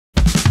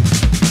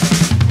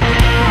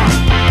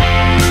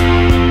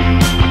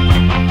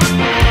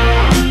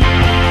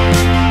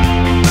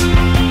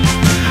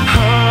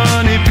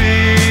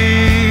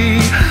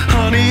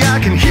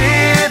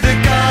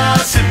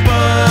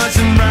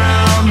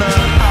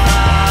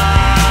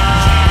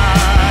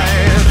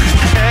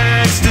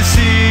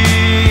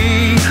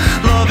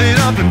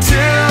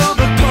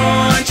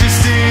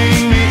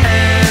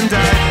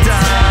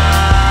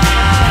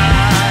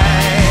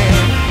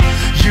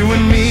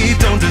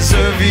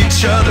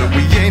other.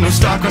 We ain't no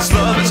star-crossed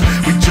lovers,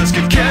 we just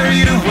get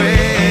carried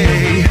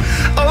away.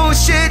 Oh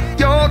shit,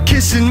 you're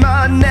kissing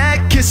my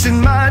neck, kissing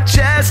my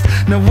chest.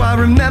 Now I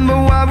remember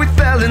why we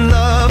fell in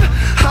love.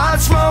 Hot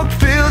smoke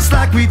feels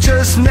like we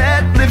just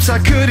met, lips I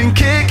couldn't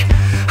kick.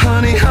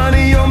 Honey,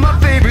 honey, you're my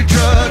favorite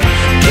drug.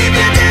 Keep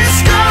your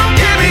disco,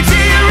 give me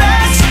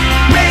TRX.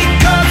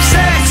 Make up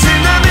sex in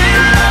the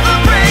middle of a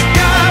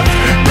breakup.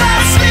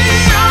 Pass me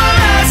your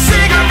last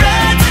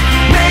cigarette.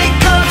 Make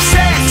up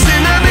sex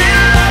in the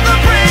middle of a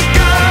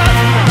breakup.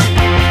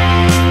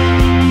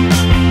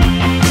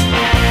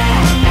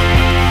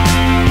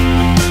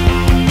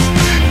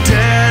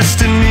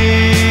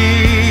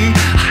 Destiny,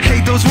 I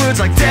hate those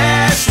words like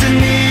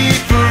destiny.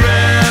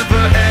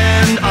 Forever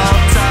and all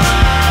time.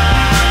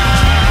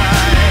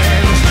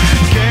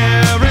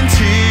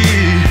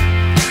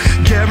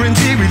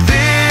 Guarantee we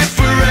live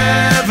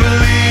forever,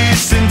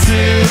 least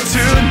until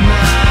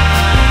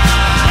tonight.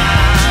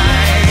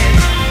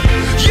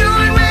 You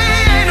and me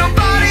ain't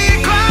nobody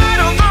cried,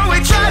 although we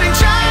tried and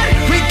tried,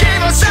 we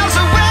gave ourselves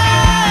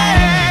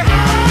away.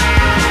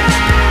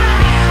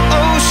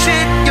 Oh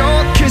shit,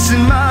 you're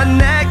kissing my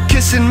neck,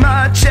 kissing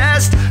my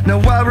chest. Now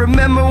I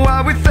remember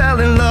why we fell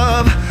in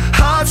love.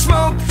 Hot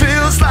smoke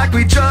feels like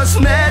we just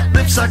met,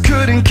 lips I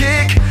couldn't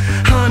kick.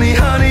 Honey,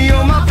 honey,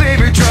 you're my